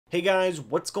Hey guys,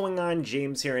 what's going on?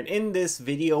 James here, and in this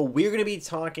video we're going to be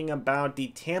talking about the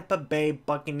Tampa Bay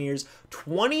Buccaneers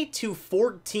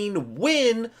 20-14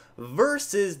 win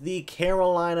versus the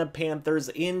Carolina Panthers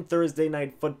in Thursday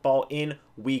Night Football in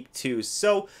Week 2.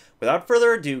 So, without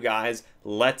further ado guys,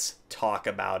 let's talk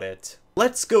about it.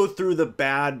 Let's go through the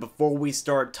bad before we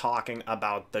start talking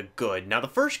about the good. Now, the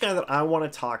first guy that I want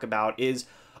to talk about is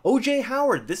OJ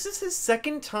Howard. This is his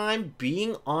second time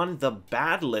being on the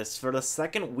bad list for the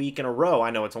second week in a row. I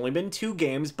know it's only been 2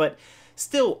 games, but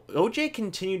still, OJ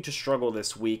continued to struggle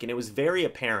this week, and it was very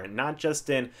apparent, not just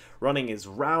in running his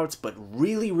routes, but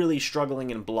really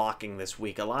struggling in blocking this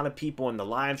week. A lot of people in the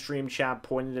live stream chat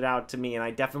pointed it out to me, and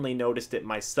I definitely noticed it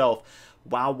myself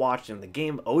while watching the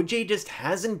game. OJ just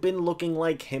hasn't been looking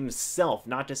like himself,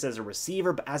 not just as a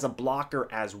receiver, but as a blocker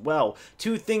as well.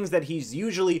 2 things that he's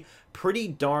usually pretty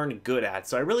darn good at.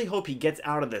 So I really hope he gets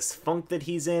out of this funk that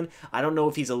he's in. I don't know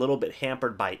if he's a little bit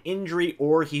hampered by injury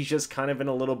or he's just kind of in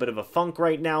a little bit of a funk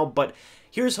right now, but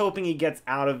here's hoping he gets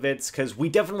out of it because we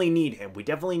definitely need him. We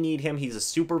definitely need him. He's a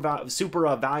super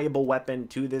valuable weapon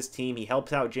to this team. He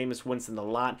helps out Jameis Winston a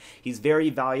lot. He's very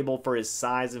valuable for his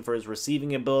size and for his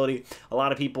receiving ability. A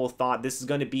lot of people thought this is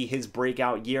going to be his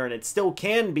breakout year, and it still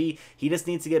can be. He just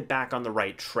needs to get back on the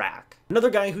right track. Another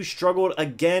guy who struggled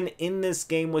again in this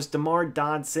game was DeMar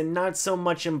Dodson. Not so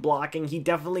much in blocking. He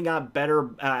definitely got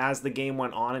better as the game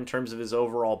went on in terms of his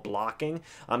overall blocking.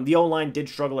 The O-line did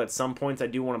struggle at some points. I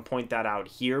do want to point that out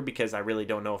here because I really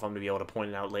don't know if I'm going to be able to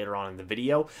point it out later on in the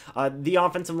video. The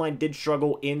offensive line did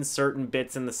struggle in certain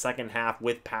bits in the second half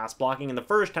with pass blocking. In the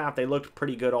first half, they looked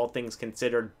pretty good, all things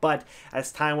considered, but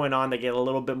as time went on, they get a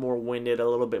little bit more winded, a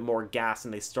little bit more gas,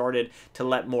 and they started to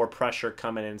let more pressure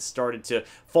come in and started to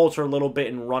falter a little bit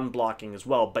in run blocking as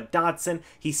well. But Dotson,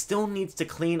 he still needs to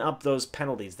clean up those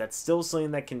penalties. That's still something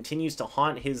that continues to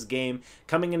haunt his game.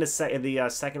 Coming into the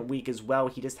second week as well,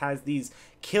 he just has these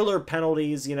killer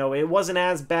penalties. You know, it wasn't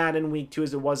as bad in week 2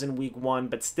 as it was in week 1,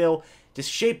 but still, just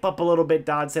shape up a little bit,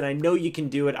 Dodson. I know you can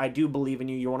do it. I do believe in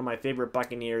you. You're one of my favorite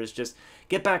Buccaneers. Just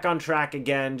get back on track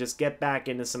again. Just get back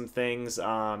into some things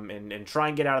and try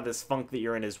and get out of this funk that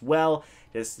you're in as well.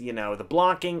 Just, you know, the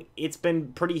blocking, it's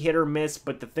been pretty hit or miss,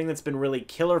 but the thing that's been really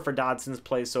killer for Dodson's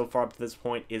play so far up to this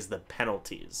point is the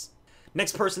penalties.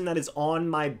 Next person that is on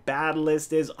my bad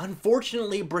list is,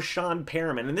 unfortunately, Breshad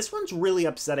Perriman. And this one's really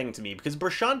upsetting to me because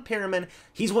Breshad Perriman,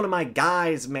 he's one of my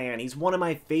guys, man. He's one of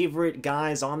my favorite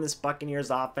guys on this Buccaneers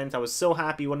offense. I was so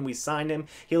happy when we signed him.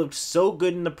 He looked so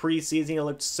good in the preseason. He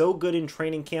looked so good in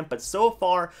training camp. But so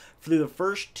far, through the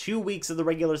first 2 weeks of the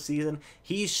regular season,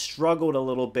 he struggled a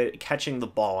little bit catching the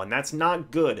ball. And that's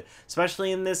not good,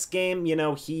 especially in this game. You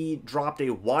know, he dropped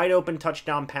a wide open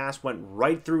touchdown pass, went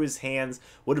right through his hands,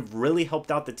 would have really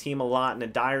helped out the team a lot in a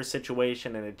dire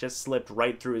situation, and it just slipped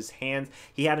right through his hands.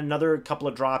 He had another couple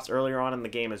of drops earlier on in the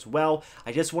game as well.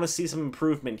 I just want to see some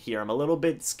improvement here. I'm a little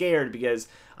bit scared because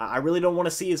I really don't want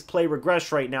to see his play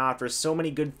regress right now after so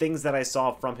many good things that I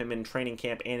saw from him in training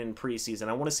camp and in preseason.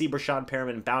 I want to see Breshad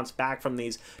Perriman bounce back from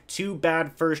these 2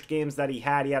 bad first games that he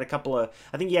had. He had a couple of,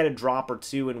 I think he had a drop or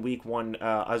 2 in week 1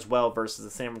 as well versus the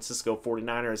San Francisco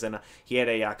 49ers, and he had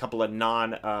a couple of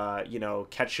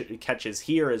catches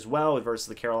here as well versus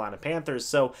the Carolina Panthers.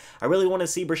 So I really want to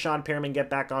see Breshad Perriman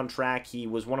get back on track. He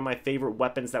was one of my favorite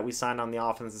weapons that we signed on the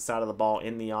offensive side of the ball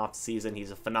in the offseason. He's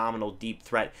a phenomenal deep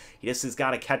threat. He just has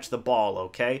got to catch the ball,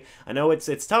 okay? I know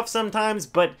it's tough sometimes,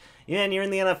 but yeah, and you're in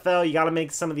the NFL, you got to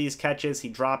make some of these catches. He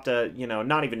dropped a,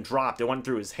 not even dropped, it went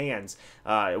through his hands.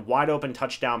 Wide open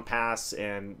touchdown pass,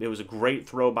 and it was a great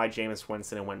throw by Jameis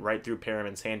Winston and went right through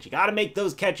Perriman's hands. You got to make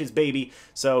those catches, baby.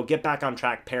 So get back on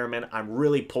track, Perriman. I'm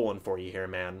really pulling for you here,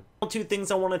 man. 2 things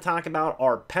I want to talk about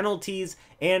are penalties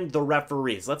and the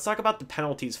referees. Let's talk about the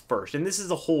penalties first, and this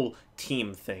is a whole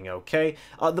team thing, okay?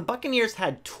 The Buccaneers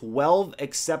had 12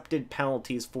 accepted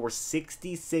penalties for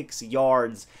 66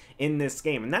 yards in this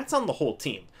game, and that's on the whole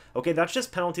team. Okay, that's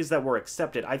just penalties that were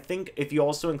accepted. I think if you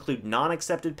also include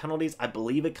non-accepted penalties, I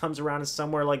believe it comes around to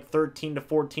somewhere like 13 to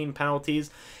 14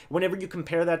 penalties. Whenever you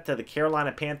compare that to the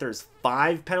Carolina Panthers'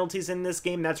 5 penalties in this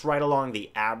game, that's right along the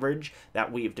average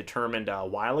that we've determined a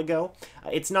while ago.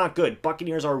 It's not good.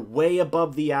 Buccaneers are way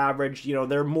above the average. You know,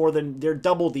 they're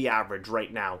double the average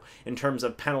right now in terms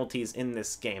of penalties in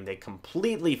this game. They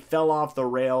completely fell off the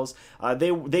rails.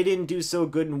 They didn't do so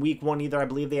good in week 1 either. I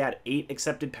believe they had 8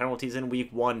 accepted penalties in week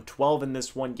 1. down 12 in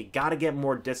this one. You got to get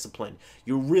more disciplined.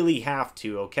 You really have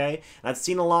to, okay? I've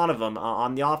seen a lot of them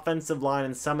on the offensive line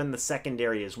and some in the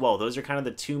secondary as well. Those are kind of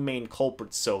the two main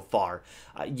culprits so far.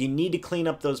 You need to clean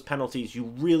up those penalties. You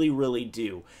really, really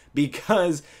do.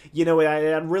 Because, you know,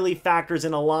 it really factors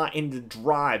in a lot into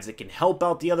drives. It can help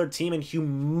out the other team in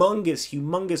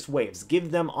humongous ways.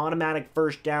 Give them automatic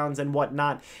first downs and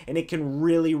whatnot. And it can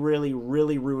really, really,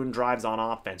 really ruin drives on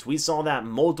offense. We saw that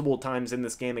multiple times in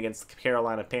this game against the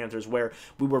Carolina Panthers where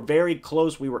we were very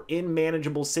close. We were in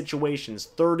manageable situations,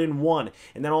 3rd and 1.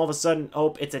 And then all of a sudden,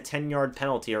 oh, it's a 10-yard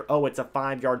penalty, or oh, it's a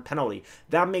 5-yard penalty.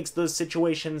 That makes those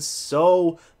situations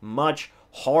so much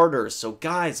harder. So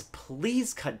guys,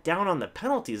 please cut down on the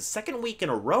penalties. Second week in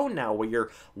a row now where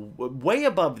you're way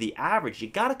above the average. You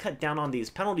got to cut down on these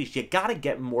penalties. You got to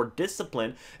get more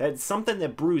discipline. It's something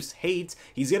that Bruce hates.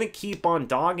 He's going to keep on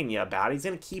dogging you about it. He's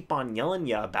going to keep on yelling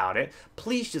you about it.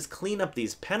 Please just clean up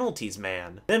these penalties,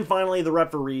 man. Then finally, the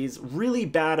referees. Really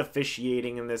bad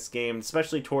officiating in this game,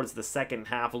 especially towards the second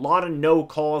half. A lot of no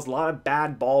calls, a lot of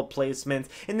bad ball placements,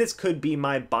 and this could be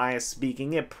my bias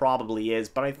speaking. It probably is,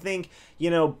 but I think, you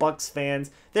know, Bucs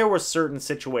fans, there were certain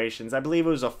situations. I believe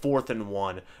it was a 4th and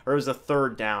 1, or it was a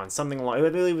 3rd down, something like. I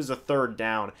believe it was a 3rd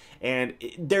down, and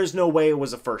there's no way it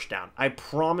was a first down. I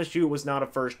promise you, it was not a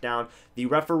first down. The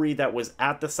referee that was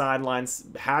at the sidelines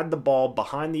had the ball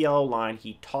behind the yellow line.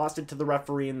 He tossed it to the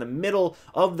referee in the middle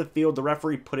of the field. The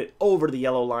referee put it over the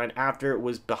yellow line after it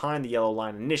was behind the yellow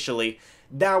line initially.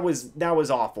 That was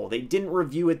awful. They didn't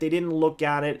review it. They didn't look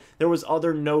at it. There was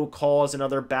other no calls and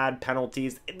other bad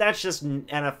penalties. That's just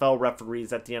NFL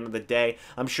referees at the end of the day.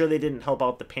 I'm sure they didn't help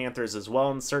out the Panthers as well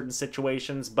in certain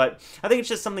situations, but I think it's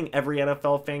just something every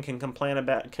NFL fan can complain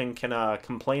about.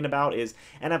 Complain about is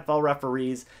NFL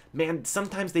referees. Man,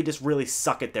 sometimes they just really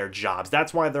suck at their jobs.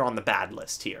 That's why they're on the bad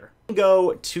list here.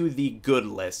 Go to the good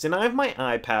list, and I have my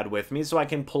iPad with me so I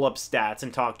can pull up stats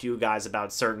and talk to you guys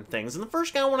about certain things. And the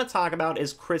first guy I want to talk about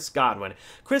is Chris Godwin.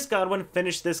 Chris Godwin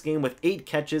finished this game with 8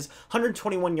 catches,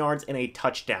 121 yards, and a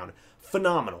touchdown.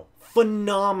 Phenomenal.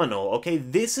 Phenomenal. Okay,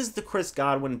 this is the Chris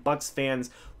Godwin Bucs fans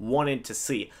wanted to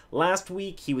see. Last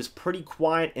week, he was pretty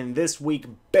quiet, and this week,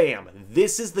 bam,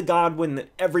 this is the Godwin that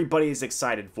everybody is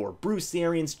excited for. Bruce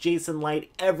Arians, Jason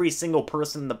Light, every single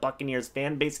person in the Buccaneers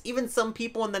fan base, even some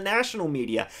people in the national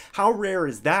media. How rare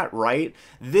is that, right?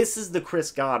 This is the Chris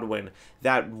Godwin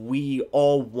that we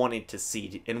all wanted to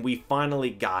see, and we finally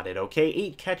got it, okay?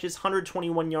 8 catches,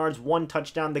 121 yards, 1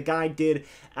 touchdown. The guy did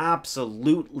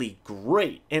absolutely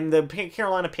great. And the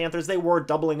Carolina Panthers, they were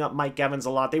doubling up Mike Evans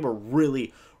a lot. They were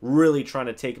really trying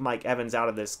to take Mike Evans out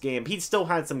of this game. He still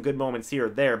had some good moments here or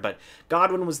there, but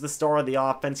Godwin was the star of the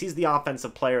offense. He's the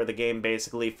offensive player of the game,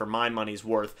 basically, for my money's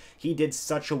worth. He did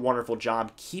such a wonderful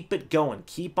job. Keep it going.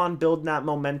 Keep on building that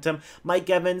momentum. Mike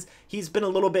Evans, he's been a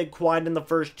little bit quiet in the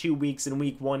first 2 weeks. In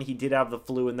week 1, he did have the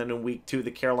flu, and then in week 2,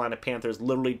 the Carolina Panthers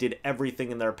literally did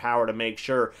everything in their power to make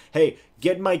sure, hey,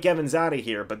 get Mike Evans out of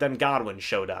here, but then Godwin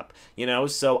showed up, you know?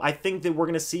 So I think that we're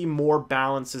going to see more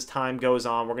balance as time goes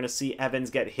on. We're going to see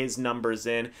Evans get his numbers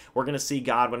in. We're going to see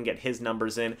Godwin get his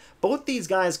numbers in. Both these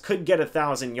guys could get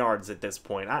 1,000 yards at this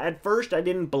point. At first, I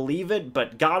didn't believe it,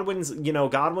 but Godwin's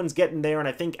getting there, and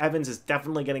I think Evans is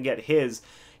definitely going to get his.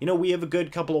 You know, we have a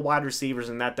good couple of wide receivers,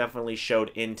 and that definitely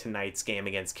showed in tonight's game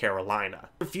against Carolina.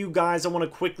 A few guys I want to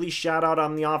quickly shout out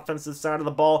on the offensive side of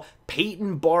the ball.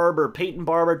 Peyton Barber,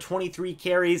 23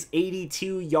 carries,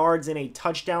 82 yards, and a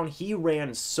touchdown. He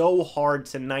ran so hard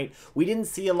tonight. We didn't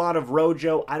see a lot of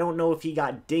Rojo. I don't know if he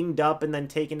got dinged up and then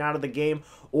taken out of the game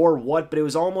or what, but it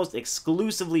was almost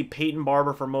exclusively Peyton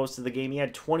Barber for most of the game. He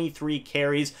had 23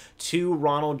 carries to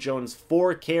Ronald Jones'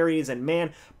 4 carries, and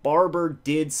man, Barber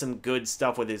did some good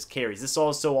stuff with his carries. This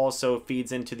also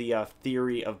feeds into the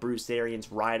theory of Bruce Arians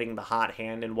riding the hot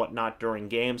hand and whatnot during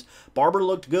games. Barber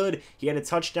looked good. He had a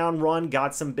touchdown run,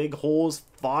 got some big holes,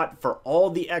 fought for all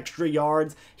the extra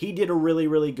yards. He did a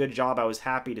really good job. I was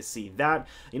happy to see that.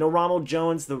 You know, Ronald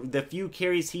Jones, the few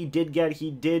carries he did get, he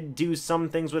did do some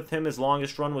things with him. His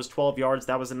longest run was 12 yards.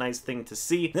 That was a nice thing to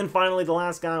see. Then finally, the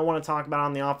last guy I want to talk about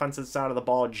on the offensive side of the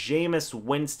ball, Jameis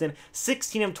Winston,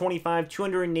 16 of 25,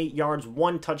 208 yards,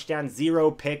 1 touchdown,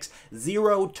 0 picks,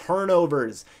 0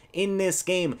 turnovers. In this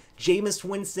game, Jameis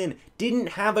Winston didn't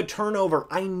have a turnover.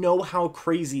 I know how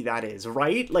crazy that is,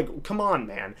 right? Like, come on,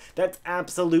 man. That's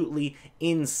absolutely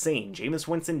insane. Jameis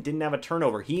Winston didn't have a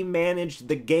turnover. He managed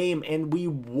the game, and we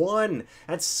won.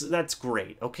 That's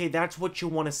great, okay? That's what you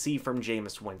want to see from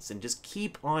Jameis Winston. Just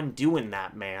keep on doing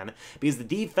that, man. Because the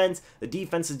defense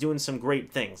is doing some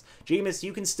great things. Jameis,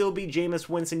 you can still be Jameis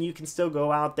Winston. You can still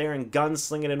go out there and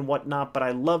gunsling it and whatnot, but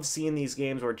I love seeing these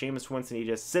games where Jameis Winston, he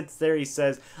just sits there, he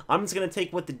says, I'm just going to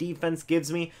take what the defense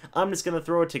gives me. I'm just going to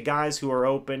throw it to guys who are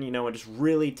open, you know, and just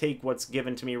really take what's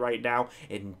given to me right now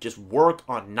and just work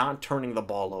on not turning the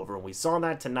ball over. And we saw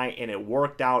that tonight, and it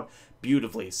worked out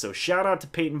beautifully. So shout out to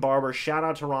Peyton Barber, shout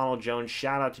out to Ronald Jones,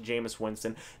 shout out to Jameis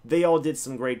Winston. They all did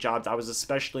some great jobs. I was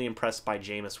especially impressed by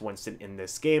Jameis Winston in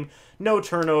this game. No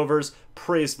turnovers.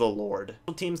 Praise the Lord.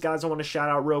 Teams, guys, I want to shout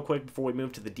out real quick before we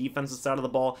move to the defensive side of the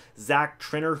ball. Zach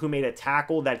Trinner, who made a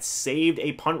tackle that saved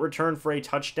a punt return for a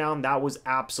touchdown. That was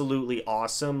absolutely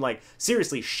awesome. Like,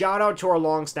 seriously, shout out to our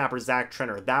long snapper, Zach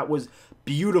Trinner. That was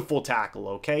beautiful tackle,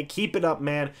 okay? Keep it up,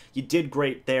 man. You did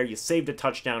great there. You saved a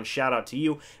touchdown. Shout out to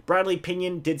you. Bradley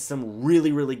Pinion did some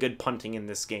really, really good punting in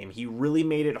this game. He really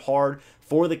made it hard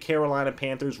for the Carolina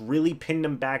Panthers, really pinned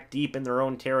them back deep in their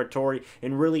own territory,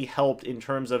 and really helped in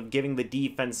terms of giving the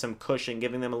defense some cushion,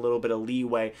 giving them a little bit of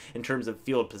leeway in terms of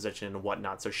field position and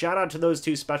whatnot. So shout out to those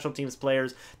two special teams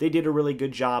players. They did a really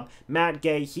good job. Matt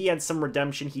Gay, he had some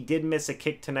redemption. He did miss a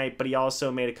kick tonight, but he also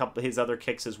made a couple of his other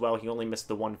kicks as well. He only missed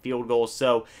the one field goal.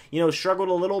 So, you know, struggled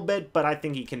a little bit, but I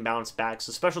think he can bounce back.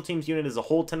 So special teams unit as a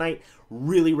whole tonight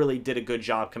really, really did a good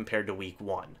job compared to week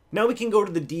 1. Now we can go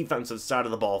to the defensive side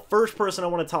of the ball. First person I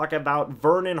want to talk about,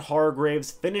 Vernon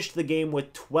Hargreaves, finished the game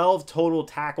with 12 total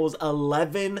tackles,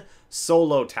 11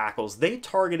 solo tackles. They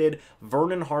targeted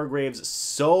Vernon Hargreaves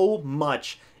so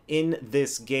much in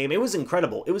this game. It was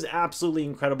incredible. It was absolutely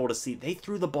incredible to see. They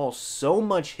threw the ball so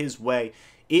much his way.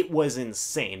 It was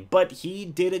insane, but he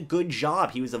did a good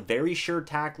job. He was a very sure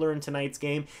tackler in tonight's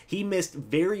game. He missed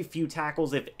very few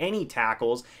tackles, if any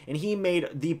tackles, and he made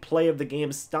the play of the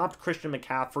game, stopped Christian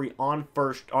McCaffrey on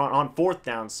fourth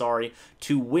down,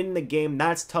 to win the game.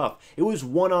 That's tough. It was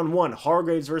one-on-one,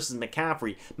 Hargreaves versus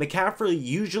McCaffrey. McCaffrey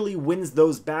usually wins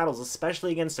those battles,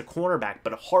 especially against a cornerback,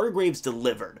 but Hargreaves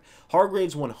delivered.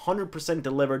 Hargreaves 100%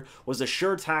 delivered, was a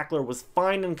sure tackler, was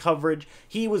fine in coverage.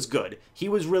 He was good. He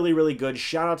was really, really good.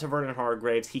 Shout out to Vernon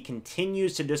Hargreaves. He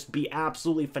continues to just be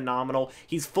absolutely phenomenal.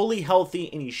 He's fully healthy,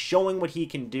 and he's showing what he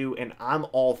can do, and I'm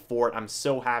all for it. I'm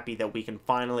so happy that we can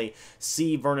finally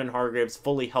see Vernon Hargreaves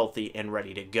fully healthy and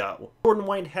ready to go. Jordan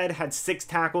Whitehead had 6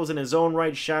 tackles in his own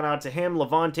right. Shout out to him.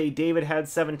 Levante David had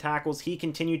 7 tackles. He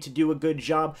continued to do a good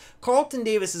job. Carlton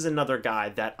Davis is another guy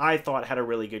that I thought had a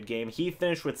really good game. He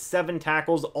finished with 7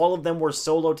 tackles. All of them were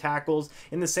solo tackles.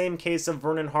 In the same case of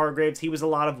Vernon Hargreaves, he was a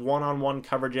lot of one-on-one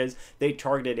coverages. They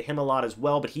targeted him a lot as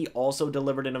well, but he also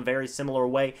delivered in a very similar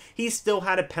way. He still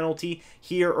had a penalty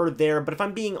here or there, but if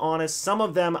I'm being honest, some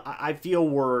of them I feel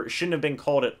shouldn't have been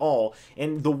called at all.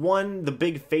 And the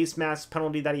big face mask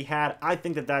penalty that he had, I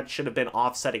think that should have been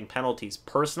offsetting penalties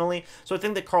personally. So I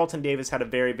think that Carlton Davis had a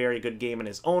very, very good game in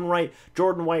his own right.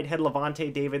 Jordan Whitehead, Levante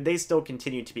David, they still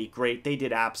continue to be great. They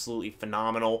did absolutely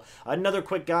phenomenal. Another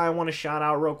quick guy I want to shout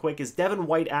out real quick is Devin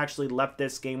White actually left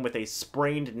this game with a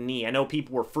sprained knee. I know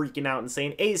people were freaking out and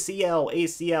saying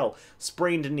ACL,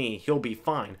 sprained knee, he'll be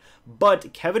fine.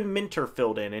 But Kevin Minter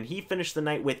filled in, and he finished the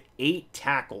night with 8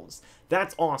 tackles.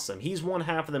 That's awesome. He's one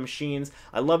half of the machines.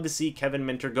 I love to see Kevin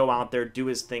Minter go out there, do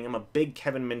his thing. I'm a big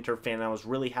Kevin Minter fan. I was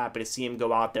really happy to see him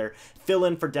go out there, fill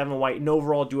in for Devin White, and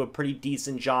overall do a pretty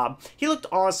decent job. He looked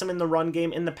awesome in the run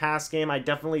game. In the pass game, I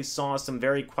definitely saw some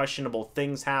very questionable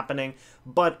things happening,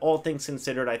 but all things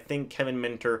considered, I think Kevin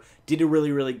Minter did a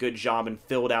really, really good job and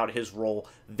filled out his role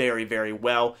very, very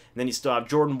well. And then you still have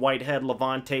Jordan Whitehead,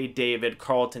 Levante David,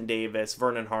 Carlton Davis,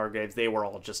 Vernon Hargreaves. They were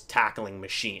all just tackling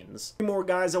machines. 3 more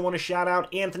guys I want to shout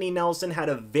out. Anthony Nelson had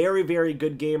a very, very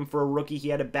good game for a rookie. He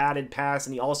had a batted pass,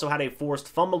 and he also had a forced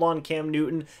fumble on Cam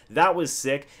Newton. That was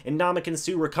sick. And Ndamukong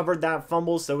Suh recovered that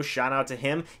fumble, so shout out to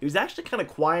him. He was actually kind of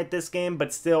quiet this game,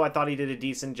 but still, I thought he did a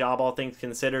decent job, all things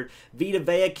considered. Vita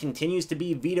Vea continues to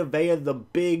be Vita Vea, the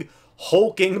big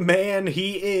hulking man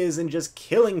he is, and just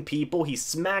killing people. He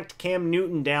smacked Cam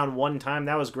Newton down one time.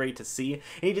 That was great to see. And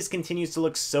he just continues to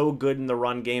look so good in the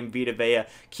run game. Vita Vea,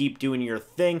 keep doing your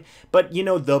thing. But, you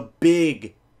know, the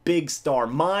big star,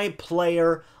 my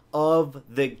player of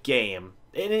the game,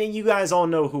 and you guys all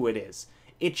know who it is.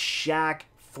 It's Shaq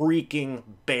freaking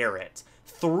Barrett.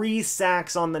 3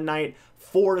 sacks on the night,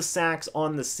 4 sacks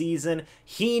on the season.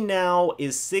 He now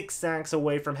is 6 sacks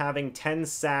away from having 10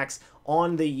 sacks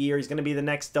on the year. He's going to be the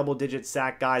next double-digit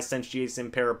sack guy since Jason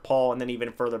Pierre-Paul, and then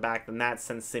even further back than that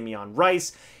since Simeon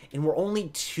Rice. And we're only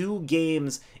 2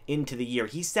 games into the year.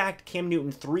 He sacked Cam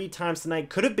Newton 3 times tonight.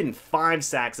 Could have been 5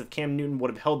 sacks if Cam Newton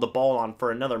would have held the ball on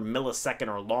for another millisecond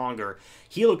or longer.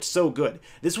 He looked so good.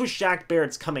 This was Shaq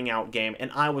Barrett's coming out game,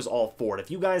 and I was all for it.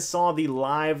 If you guys saw the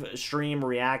live stream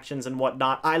reactions and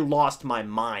whatnot, I lost my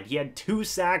mind. He had 2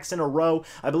 sacks in a row.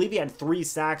 I believe he had 3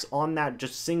 sacks on that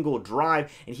just single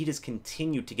drive, and he just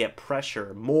continued to get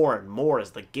pressure more and more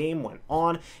as the game went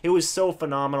on. It was so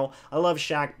phenomenal. I love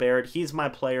Shaq Barrett. He's my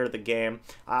player of the game.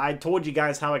 I told you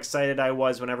guys how excited I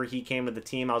was whenever he came to the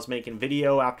team. I was making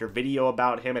video after video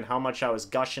about him and how much I was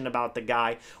gushing about the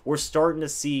guy. We're starting to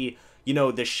see, you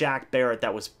know, the Shaq Barrett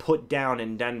that was put down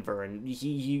in Denver, and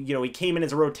he came in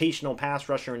as a rotational pass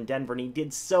rusher in Denver, and he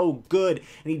did so good,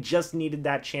 and he just needed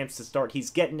that chance to start. He's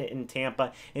getting it in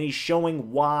Tampa, and he's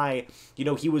showing why, you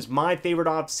know, he was my favorite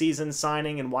offseason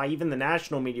signing, and why even the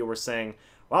national media were saying,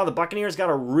 wow, the Buccaneers got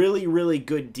a really, really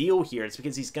good deal here. It's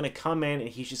because he's going to come in and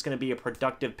he's just going to be a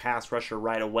productive pass rusher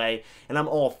right away, and I'm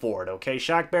all for it, okay?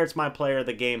 Shaq Barrett's my player of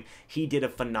the game. He did a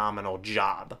phenomenal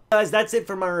job. Guys, that's it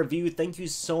for my review. Thank you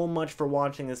so much for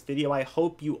watching this video. I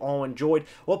hope you all enjoyed.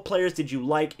 What players did you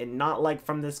like and not like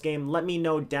from this game? Let me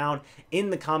know down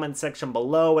in the comment section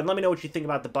below, and let me know what you think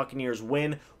about the Buccaneers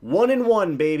win.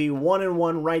 1-1, baby.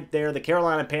 1-1 right there. The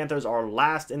Carolina Panthers are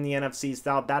last in the NFC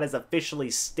South. That is officially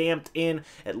stamped in,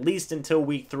 at least until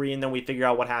week 3, and then we figure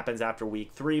out what happens after week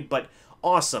 3. But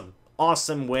awesome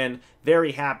win.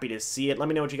 Very happy to see it. Let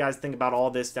me know what you guys think about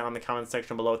all this down in the comment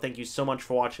section below. Thank you so much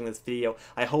for watching this video.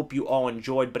 I hope you all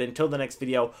enjoyed. But until the next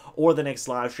video or the next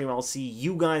live stream, I'll see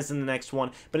you guys in the next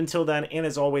one. But until then, and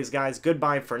as always, guys,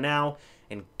 goodbye for now,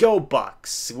 and go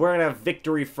Bucs. We're gonna have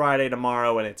Victory Friday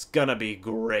tomorrow, and it's gonna be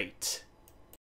great.